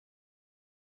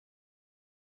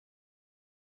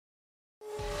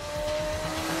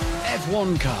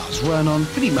F1 cars run on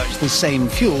pretty much the same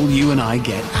fuel you and I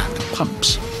get at the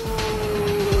pumps.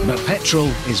 But petrol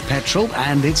is petrol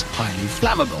and it's highly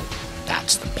flammable.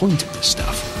 That's the point of the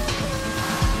stuff.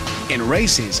 In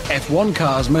races, F1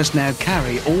 cars must now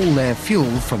carry all their fuel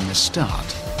from the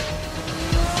start.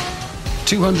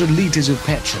 200 litres of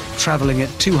petrol travelling at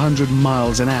 200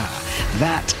 miles an hour.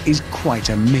 That is quite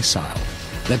a missile.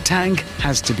 The tank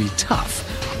has to be tough,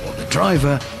 or the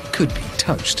driver could be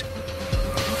toast.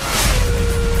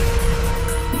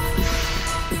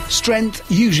 Strength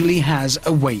usually has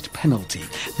a weight penalty,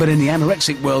 but in the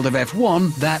anorexic world of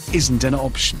F1, that isn't an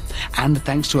option. And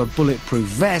thanks to a bulletproof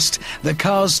vest, the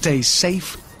cars stay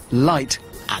safe, light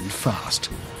and fast.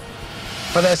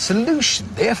 For their solution,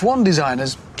 the F1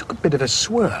 designers took a bit of a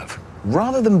swerve.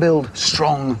 Rather than build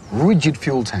strong, rigid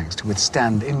fuel tanks to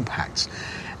withstand impacts,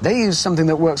 they used something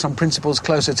that works on principles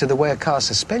closer to the way a car's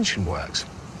suspension works.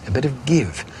 A bit of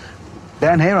give.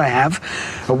 Down here I have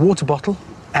a water bottle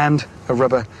and a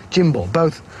rubber gym ball,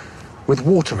 both with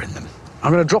water in them.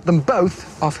 I'm going to drop them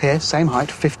both off here, same height,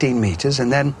 15 metres,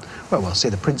 and then, well, we'll see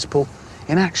the principle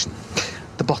in action.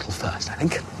 The bottle first, I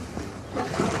think.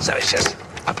 So it's just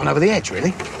up and over the edge,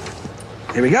 really.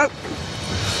 Here we go.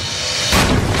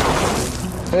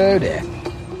 Oh dear.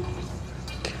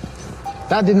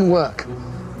 That didn't work.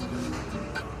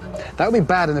 That would be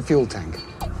bad in a fuel tank.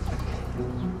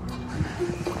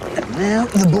 And now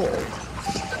the ball.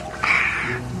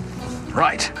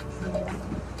 Right.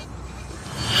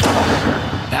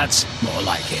 That's more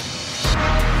like it.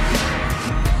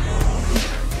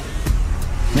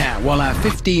 Now, while our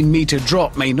 15-metre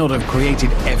drop may not have created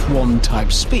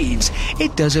F1-type speeds,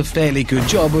 it does a fairly good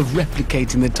job of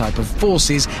replicating the type of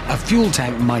forces a fuel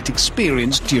tank might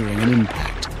experience during an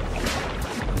impact.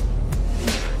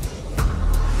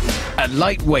 A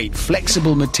lightweight,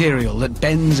 flexible material that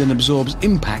bends and absorbs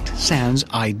impact sounds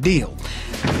ideal.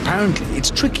 Apparently, it's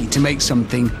tricky to make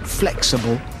something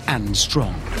flexible and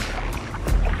strong.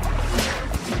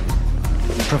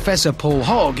 Professor Paul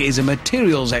Hogg is a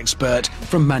materials expert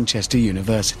from Manchester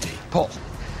University. Paul,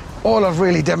 all I've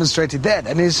really demonstrated there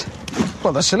then is,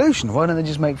 well, the solution. Why don't they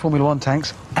just make Formula One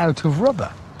tanks out of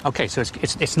rubber? OK, so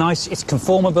it's nice, it's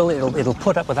conformable, it'll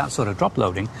put up with that sort of drop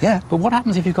loading. Yeah. But what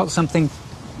happens if you've got something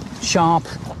sharp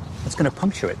that's going to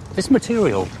puncture it? This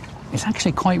material is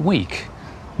actually quite weak.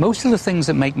 Most of the things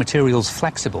that make materials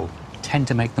flexible tend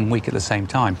to make them weak at the same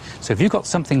time. So if you've got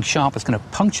something sharp that's going to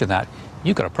puncture that,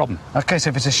 you've got a problem. OK, so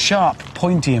if it's a sharp,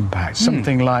 pointy impact,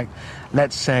 something like,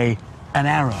 let's say, an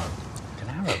arrow. An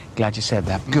arrow? Glad you said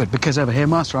that. Good, because over here,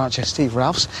 Master Archer Steve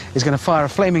Ralphs is going to fire a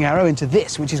flaming arrow into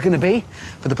this, which is going to be,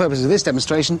 for the purposes of this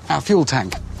demonstration, our fuel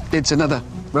tank. It's another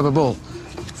rubber ball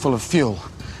full of fuel.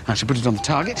 I should put it on the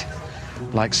target,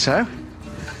 like so.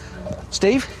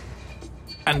 Steve?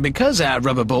 And because our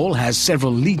rubber ball has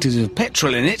several litres of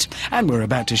petrol in it, and we're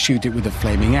about to shoot it with a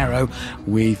flaming arrow,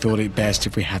 we thought it best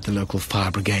if we had the local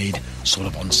fire brigade sort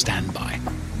of on standby.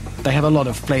 They have a lot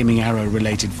of flaming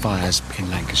arrow-related fires in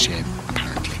Lancashire,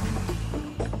 apparently.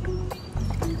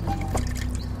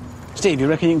 Steve, you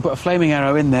reckon you can put a flaming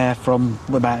arrow in there from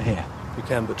about here? You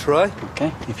can, but try.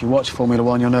 OK. If you watch Formula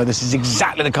One, you'll know this is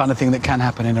exactly the kind of thing that can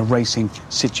happen in a racing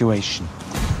situation.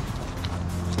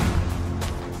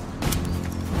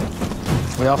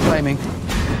 We are flaming.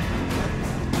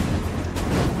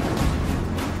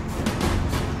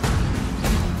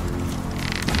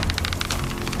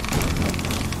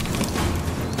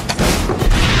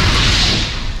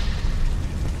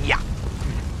 Yeah.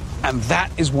 And that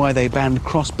is why they banned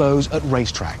crossbows at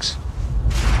racetracks.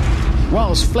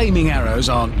 Whilst flaming arrows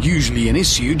aren't usually an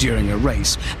issue during a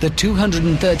race, the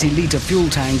 230-litre fuel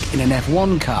tank in an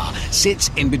F1 car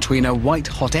sits in between a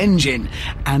white-hot engine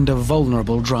and a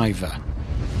vulnerable driver.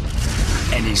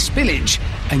 Any spillage,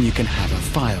 and you can have a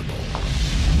fireball.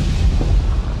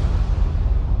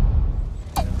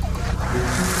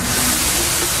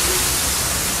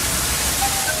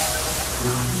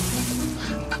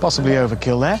 Possibly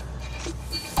overkill there.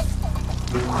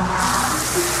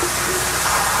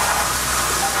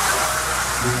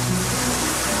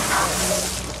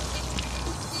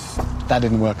 That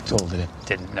didn't work at all, did it?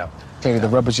 Didn't, no. Clearly the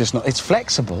rubber's just not... It's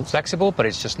flexible. Flexible, but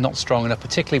it's just not strong enough,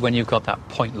 particularly when you've got that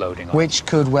point loading on. Which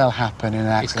could well happen in an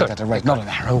accident at a race. Not an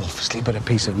arrow, obviously, but a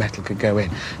piece of metal could go in.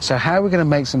 So how are we going to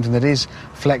make something that is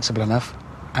flexible enough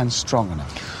and strong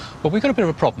enough? Well, we've got a bit of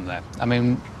a problem there. I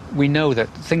mean, we know that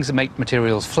things that make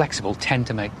materials flexible tend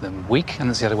to make them weak, and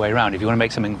it's the other way around. If you want to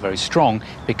make something very strong,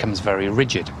 it becomes very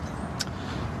rigid.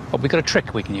 But we've got a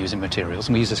trick we can use in materials,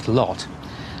 and we use this a lot,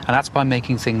 and that's by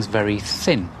making things very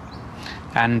thin.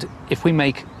 And if we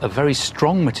make a very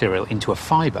strong material into a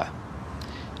fibre,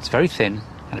 it's very thin,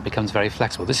 and it becomes very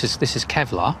flexible. This is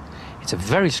Kevlar. It's a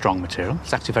very strong material.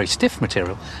 It's actually a very stiff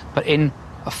material, but in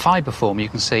a fibre form, you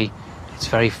can see it's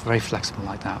very, very flexible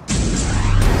like that.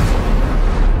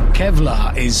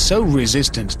 Kevlar is so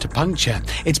resistant to puncture,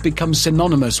 it's become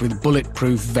synonymous with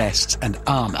bulletproof vests and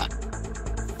armour.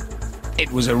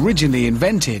 It was originally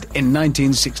invented in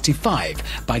 1965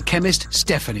 by chemist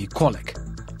Stephanie Kwolek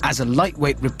as a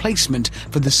lightweight replacement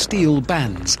for the steel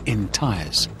bands in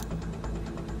tyres.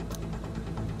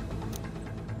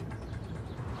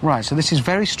 Right, so this is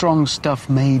very strong stuff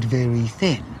made very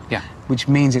thin. Yeah. Which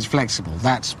means it's flexible.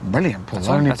 That's brilliant, Paul.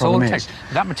 That's all it takes.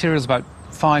 That material is about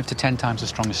 5 to 10 times as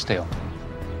strong as steel.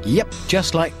 Yep,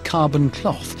 just like carbon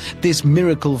cloth, this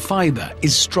miracle fibre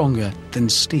is stronger than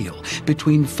steel,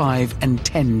 between 5 and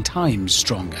 10 times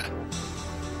stronger.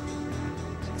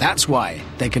 That's why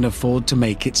they can afford to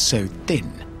make it so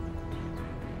thin.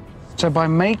 So by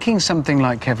making something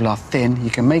like Kevlar thin,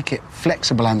 you can make it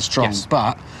flexible and strong, yes.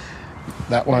 But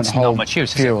that won't it's hold not much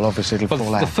use, fuel, obviously, it'll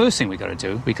fall out. The first thing we've got to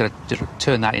do, we've got to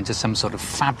turn that into some sort of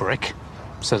fabric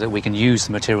so that we can use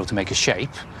the material to make a shape,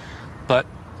 but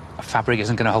a fabric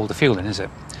isn't going to hold the fuel in, is it?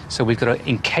 So we've got to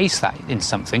encase that in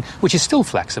something which is still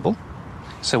flexible.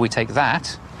 So we take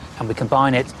that and we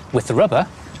combine it with the rubber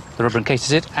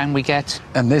encases it, and we get...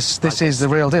 And this is the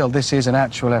real deal. This is an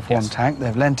actual F1 yes. tank.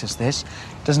 They've lent us this.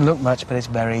 It doesn't look much, but it's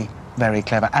very, very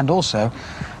clever. And also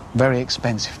very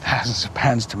expensive, thousands of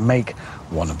pounds to make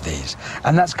one of these.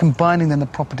 And that's combining then the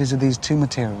properties of these two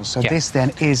materials. So this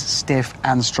then is stiff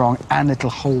and strong, and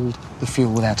it'll hold the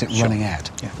fuel without it running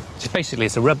out. Yeah. So basically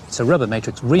it's a rubber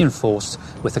matrix reinforced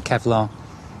with the Kevlar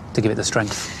to give it the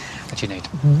strength that you need.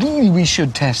 Really, we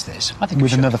should test this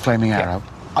with another flaming arrow.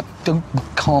 I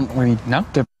can't really... No?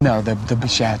 No, they'll be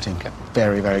shouting. Okay.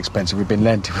 Very, very expensive. We've been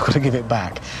lent it. We've got to give it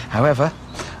back. However,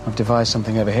 I've devised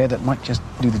something over here that might just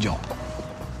do the job.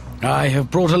 I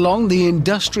have brought along the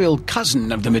industrial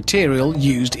cousin of the material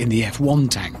used in the F1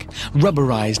 tank,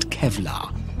 rubberized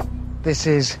Kevlar. This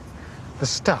is the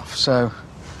stuff, so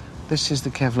this is the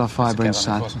Kevlar fibre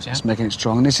inside. It's making it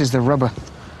strong. And this is the rubber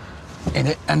in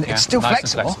it, and it's still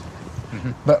nice flexible,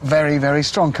 but very, very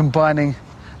strong, combining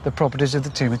the properties of the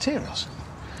two materials.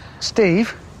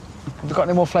 Steve, have you got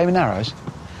any more flaming arrows?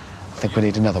 I think we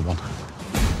need another one.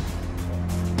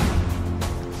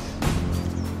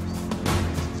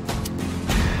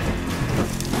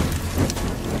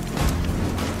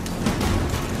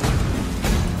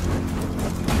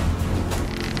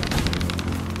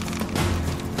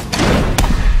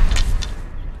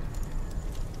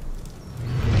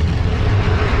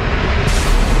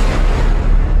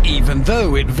 Even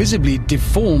though it visibly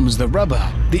deforms the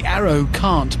rubber, the arrow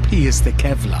can't pierce the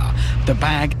Kevlar. The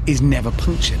bag is never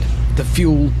punctured, the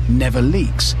fuel never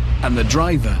leaks, and the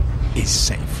driver is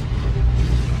safe.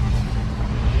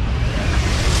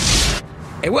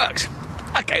 It worked.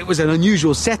 Okay, it was an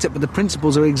unusual setup, but the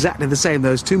principles are exactly the same.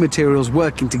 Those two materials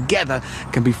working together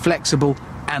can be flexible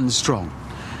and strong.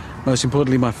 Most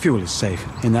importantly, my fuel is safe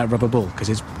in that rubber ball, because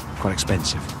it's quite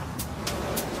expensive.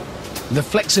 The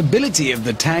flexibility of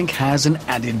the tank has an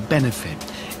added benefit.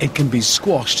 It can be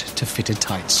squashed to fit a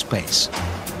tight space.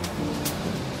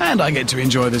 And I get to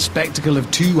enjoy the spectacle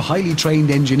of two highly trained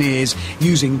engineers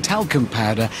using talcum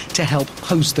powder to help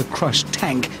post the crushed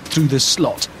tank through the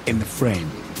slot in the frame.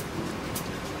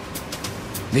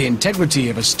 The integrity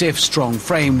of a stiff, strong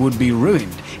frame would be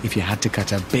ruined if you had to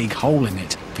cut a big hole in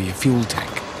it for your fuel tank.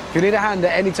 If you need a hand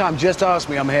at any time, just ask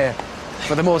me, I'm here.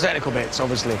 For the more technical bits,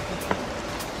 obviously.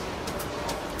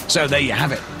 So there you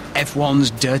have it,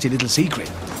 F1's dirty little secret,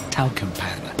 talcum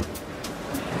powder.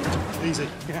 Easy.